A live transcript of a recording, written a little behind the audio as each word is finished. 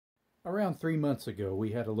Around 3 months ago,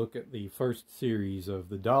 we had a look at the first series of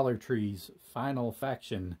the Dollar Tree's Final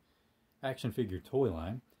Faction action figure toy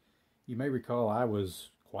line. You may recall I was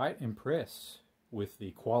quite impressed with the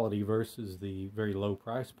quality versus the very low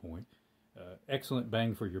price point. Excellent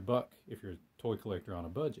bang for your buck if you're a toy collector on a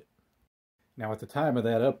budget. Now, at the time of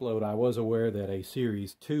that upload, I was aware that a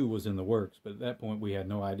Series 2 was in the works, but at that point we had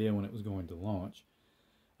no idea when it was going to launch.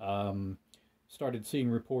 Started seeing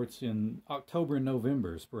reports in October and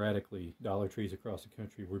November sporadically. Dollar Trees across the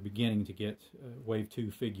country were beginning to get Wave 2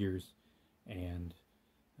 figures and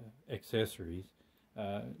accessories.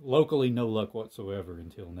 Locally, no luck whatsoever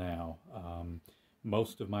until now.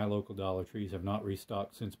 Most of my local Dollar Trees have not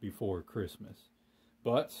restocked since before Christmas.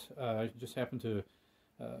 But I just happened to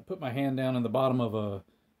put my hand down in the bottom of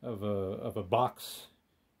a box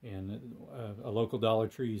in a local Dollar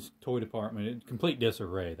Tree's toy department. In complete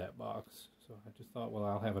disarray, that box. So I just thought, well,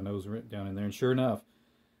 I'll have a nose down in there. And sure enough,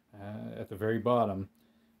 at the very bottom,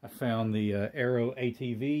 I found the Arrow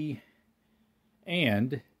ATV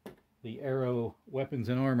and the Arrow Weapons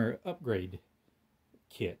and Armor upgrade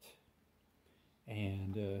kit.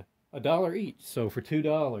 And $1 each. So for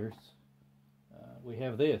 $2, we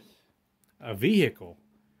have this. A vehicle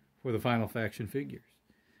for the Final Faction figures.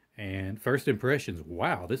 And first impressions,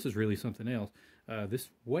 wow, this is really something else. This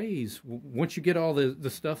weighs, once you get all the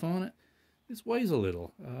stuff on it, this weighs a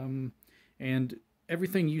little. And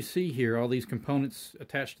everything you see here, all these components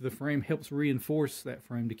attached to the frame, helps reinforce that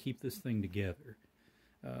frame to keep this thing together.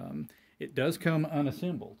 It does come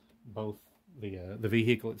unassembled, both the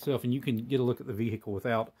vehicle itself, and you can get a look at the vehicle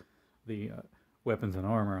without the weapons and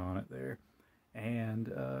armor on it there. And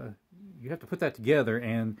you have to put that together,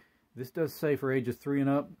 and this does say for ages 3 and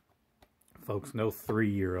up. Folks, no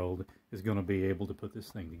 3-year-old is going to be able to put this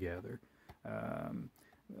thing together.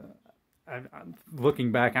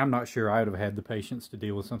 Looking back, I'm not sure I would have had the patience to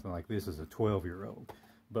deal with something like this as a 12-year-old.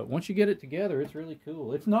 But once you get it together, it's really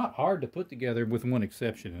cool. It's not hard to put together, with one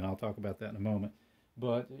exception, and I'll talk about that in a moment.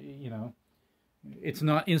 But, you know, it's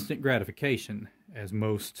not instant gratification, as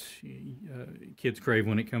most kids crave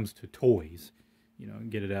when it comes to toys. You know,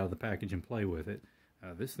 get it out of the package and play with it.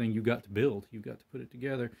 This thing you've got to build. You've got to put it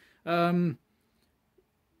together. You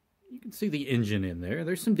can see the engine in there.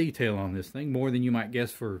 There's some detail on this thing, more than you might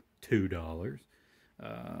guess for $2.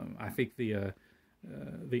 I think the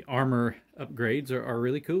armor upgrades are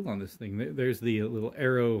really cool on this thing. There's the little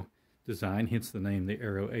arrow design, hence the name, the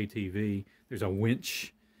Arrow ATV. There's a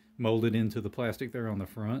winch molded into the plastic there on the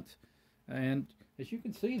front. And as you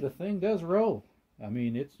can see, the thing does roll. I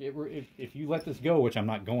mean, if you let this go, which I'm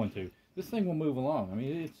not going to, this thing will move along. I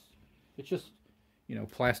mean, it's just, you know,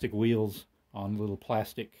 plastic wheels on little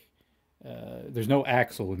plastic. There's no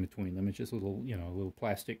axle in between them. It's just a little, you know, a little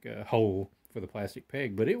plastic hole for the plastic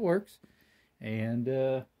peg, but it works. And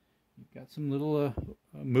you've got some little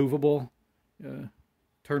movable,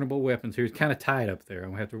 turnable weapons here. It's kind of tight up there. I'm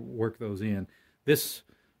gonna have to work those in. This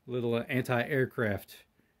little anti-aircraft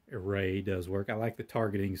array does work. I like the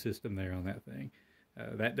targeting system there on that thing.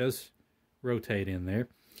 That does rotate in there.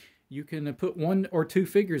 You can put 1 or 2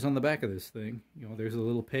 figures on the back of this thing. You know, there's the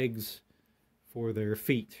little pegs for their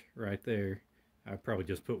feet right there. I'd probably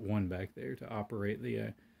just put 1 back there to operate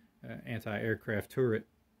the anti-aircraft turret.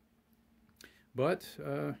 But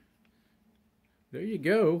there you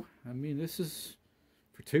go. I mean, this is,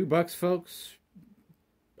 for $2, folks,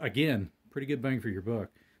 again, pretty good bang for your buck.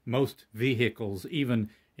 Most vehicles, even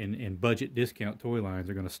in budget discount toy lines,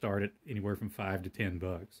 are going to start at anywhere from $5 to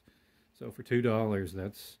 $10. So for $2,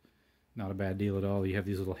 that's not a bad deal at all. You have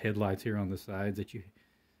these little headlights here on the sides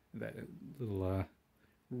that little,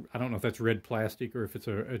 I don't know if that's red plastic or if it's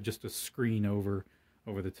just a screen over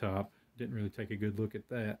the top. Didn't really take a good look at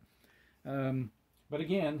that. But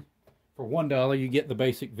again, for $1, you get the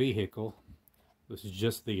basic vehicle. This is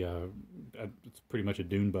just the, it's pretty much a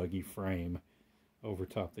dune buggy frame over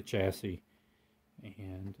top the chassis.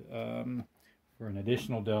 And for an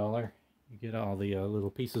additional $1, you get all the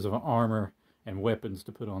little pieces of armor and weapons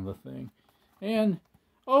to put on the thing. And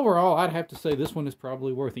overall, I'd have to say this one is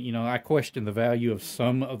probably worth it. You know, I question the value of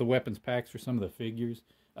some of the weapons packs for some of the figures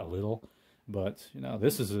a little. But, you know,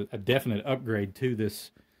 this is a definite upgrade to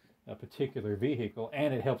this particular vehicle,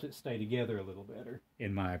 and it helps it stay together a little better,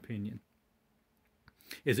 in my opinion.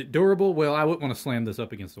 Is it durable? Well, I wouldn't want to slam this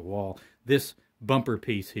up against the wall. This bumper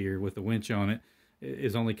piece here with the winch on it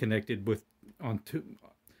is only connected on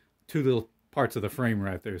two little parts of the frame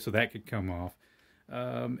right there, so that could come off.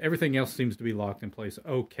 Everything else seems to be locked in place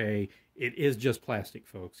okay. It is just plastic,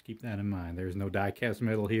 folks. Keep that in mind. There's no die-cast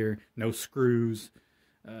metal here, no screws.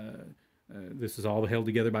 This is all held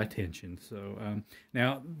together by tension. So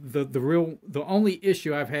now the only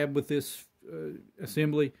issue I've had with this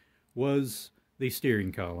assembly was the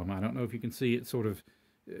steering column. I don't know if you can see it sort of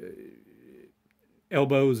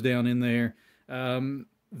elbows down in there.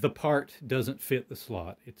 The part doesn't fit the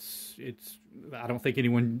slot. I don't think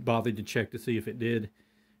anyone bothered to check to see if it did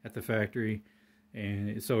at the factory,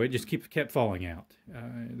 and so it just kept falling out.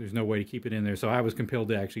 There's no way to keep it in there, so I was compelled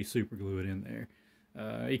to actually super glue it in there.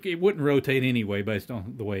 It wouldn't rotate anyway based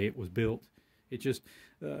on the way it was built. It just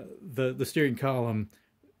the steering column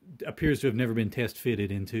appears to have never been test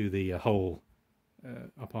fitted into the hole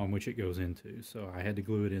upon which it goes into, so I had to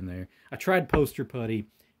glue it in there. I tried poster putty,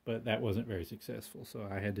 but that wasn't very successful, so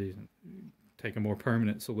I had to take a more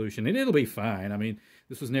permanent solution, and it'll be fine. I mean,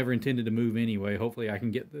 this was never intended to move anyway. Hopefully I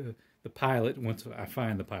can get the pilot, once I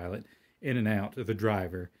find the pilot, in and out, or the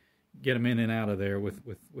driver, get them in and out of there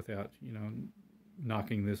without, you know,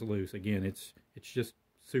 knocking this loose. Again, it's just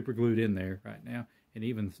super glued in there right now, and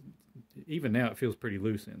even now it feels pretty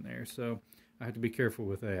loose in there, so I have to be careful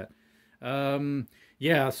with that.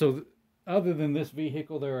 Yeah, so other than this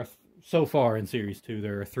vehicle, there are, so far in Series 2,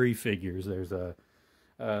 there are 3 figures. There's a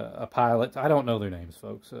pilot. I don't know their names,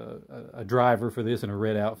 folks. A driver for this in a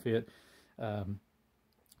red outfit.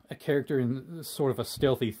 A character in sort of a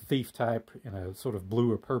stealthy thief type in a sort of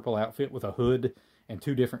blue or purple outfit with a hood and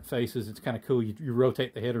 2 different faces. It's kind of cool. You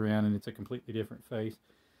rotate the head around and it's a completely different face.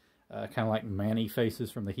 Kind of like Manny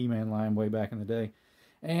faces from the He-Man line way back in the day.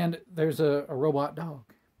 And there's a robot dog.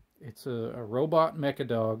 It's a robot mecha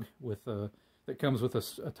dog with that comes with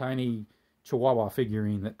a tiny Chihuahua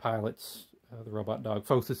figurine that pilots the robot dog.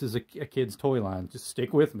 Folks, this is a kid's toy line. Just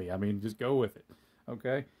stick with me. I mean, just go with it.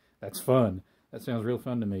 Okay? That's fun. That sounds real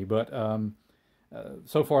fun to me. But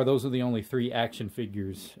so far, those are the only 3 action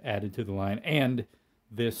figures added to the line. And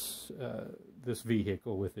this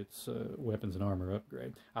vehicle with its weapons and armor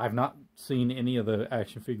upgrade. I've not seen any of the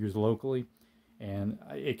action figures locally. And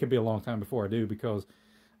it could be a long time before I do, because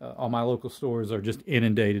all my local stores are just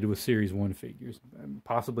inundated with Series 1 figures,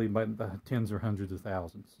 possibly by the tens or hundreds of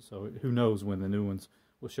thousands. So who knows when the new ones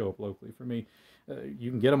will show up locally for me. You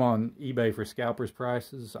can get them on eBay for scalpers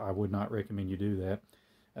prices. I would not recommend you do that.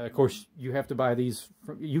 Of course, you have to buy these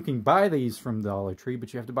you can buy these from Dollar Tree,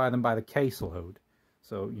 but you have to buy them by the caseload.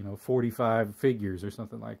 So, you know, 45 figures or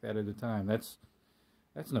something like that at a time. That's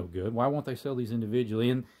no good. Why won't they sell these individually?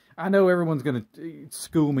 And I know everyone's going to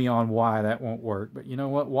school me on why that won't work, but you know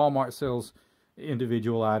what? Walmart sells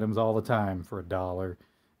individual items all the time for $1,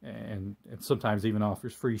 and sometimes even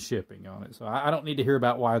offers free shipping on it. So I don't need to hear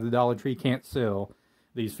about why the Dollar Tree can't sell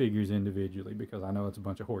these figures individually, because I know it's a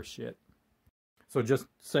bunch of horse shit. So just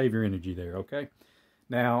save your energy there, okay?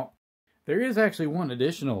 Now, there is actually one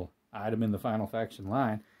additional item in the Final Faction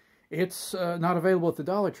line. It's not available at the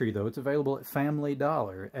Dollar Tree, though. It's available at Family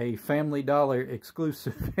Dollar, a Family Dollar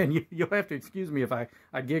exclusive. And you'll have to excuse me if I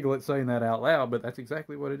giggle at saying that out loud, but that's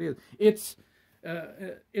exactly what it is. It's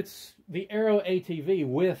the Arrow ATV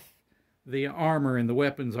with the armor and the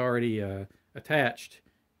weapons already attached,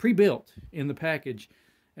 pre-built in the package.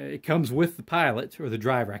 It comes with the pilot, or the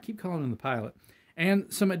driver. I keep calling him the pilot.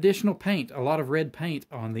 And some additional paint, a lot of red paint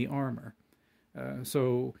on the armor.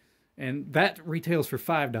 And that retails for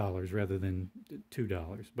 $5 rather than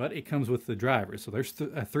 $2. But it comes with the driver, so there's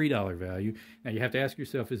a $3 value. Now you have to ask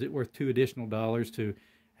yourself, is it worth $2 additional to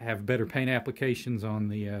have better paint applications on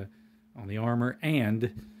the armor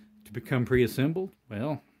and to become pre-assembled?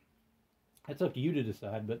 Well, that's up to you to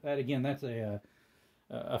decide. But that, again, that's a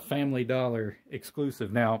Family Dollar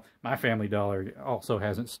exclusive. Now, my Family Dollar also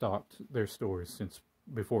hasn't stocked their stores since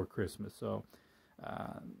before Christmas, so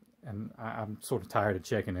and I'm sort of tired of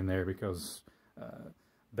checking in there, because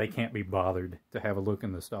they can't be bothered to have a look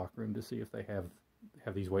in the stock room to see if they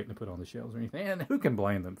have these waiting to put on the shelves or anything. And who can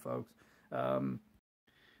blame them, folks?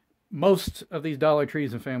 Most of these Dollar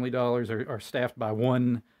Trees and Family Dollars are staffed by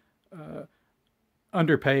one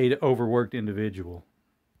underpaid, overworked individual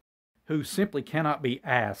who simply cannot be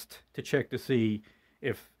asked to check to see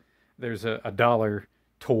if there's a dollar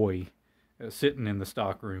toy sitting in the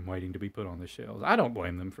stock room waiting to be put on the shelves. I don't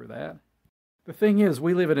blame them for that. The thing is,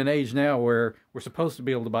 we live in an age now where we're supposed to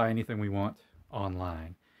be able to buy anything we want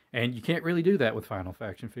online. And you can't really do that with Final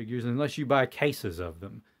Faction figures unless you buy cases of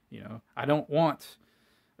them. You know, I don't want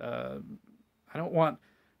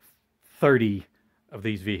 30 of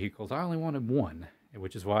these vehicles. I only wanted 1,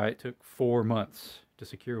 which is why it took 4 months to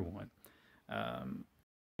secure one.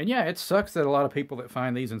 And yeah, it sucks that a lot of people that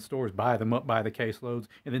find these in stores buy them up by the caseloads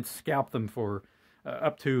and then scalp them for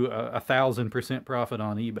up to 1,000% profit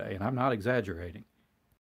on eBay. And I'm not exaggerating.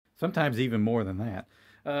 Sometimes even more than that.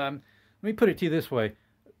 Let me put it to you this way.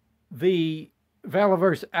 The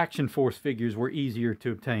Valaverse Action Force figures were easier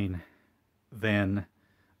to obtain than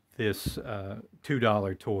this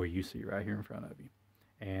 $2 toy you see right here in front of you.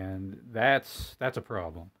 And that's a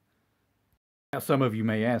problem. Now, some of you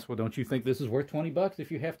may ask, well, don't you think this is worth 20 bucks if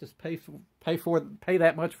you have to pay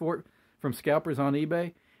that much for it from scalpers on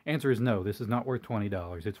eBay? Answer is no, this is not worth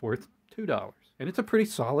 $20. It's worth $2. And it's a pretty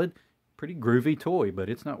solid, pretty groovy toy, but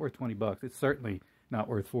it's not worth 20 bucks. It's certainly not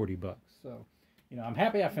worth 40 bucks. So, you know, I'm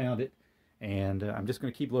happy I found it, and I'm just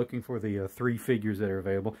going to keep looking for the 3 figures that are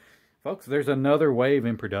available. Folks, there's another wave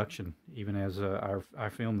in production, even as I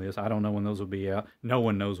film this. I don't know when those will be out. No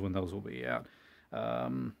one knows when those will be out.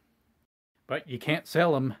 But you can't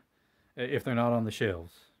sell them if they're not on the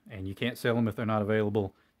shelves. And you can't sell them if they're not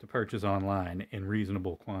available to purchase online in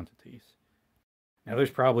reasonable quantities. Now, there's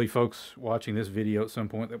probably folks watching this video at some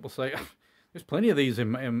point that will say, there's plenty of these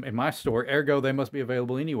in my store, ergo they must be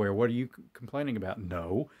available anywhere. What are you complaining about?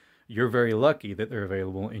 No. You're very lucky that they're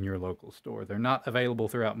available in your local store. They're not available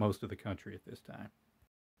throughout most of the country at this time.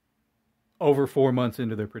 Over 4 months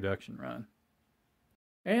into their production run.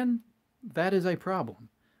 And that is a problem.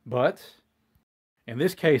 But in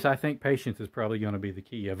this case, I think patience is probably going to be the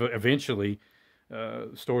key. Eventually,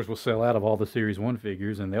 stores will sell out of all the Series 1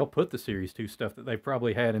 figures, and they'll put the Series 2 stuff that they've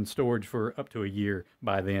probably had in storage for up to a year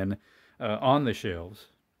by then on the shelves.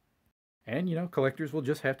 And, you know, collectors will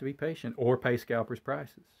just have to be patient or pay scalpers'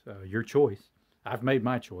 prices. Your choice. I've made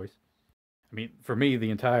my choice. I mean, for me,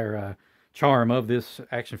 the entire charm of this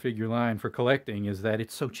action figure line for collecting is that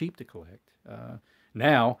it's so cheap to collect.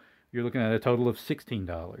 Now, you're looking at a total of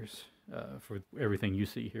 $16 for everything you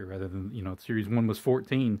see here, rather than, you know, Series 1 was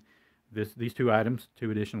 $14. These 2 items,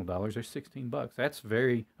 2 additional dollars, are 16 bucks. That's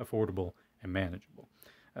very affordable and manageable.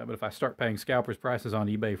 But if I start paying scalpers' prices on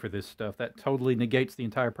eBay for this stuff, that totally negates the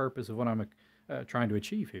entire purpose of what I'm trying to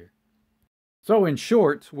achieve here. So in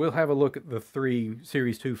short, we'll have a look at the 3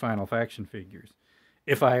 Series 2 Final Faction figures,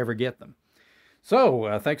 if I ever get them.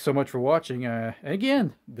 So, thanks so much for watching. And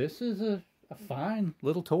again, this is a fine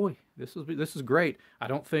little toy. This is great. I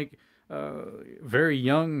don't think very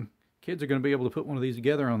young kids are going to be able to put one of these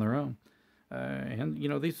together on their own. And, you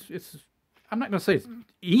know, I'm not going to say it's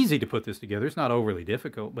easy to put this together. It's not overly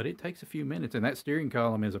difficult, but it takes a few minutes, and that steering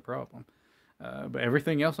column is a problem. But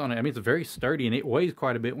everything else on it, I mean, it's very sturdy, and it weighs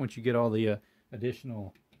quite a bit once you get all the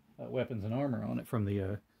additional weapons and armor on it from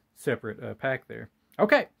the separate pack there.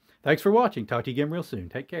 Okay, thanks for watching. Talk to you again real soon.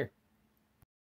 Take care.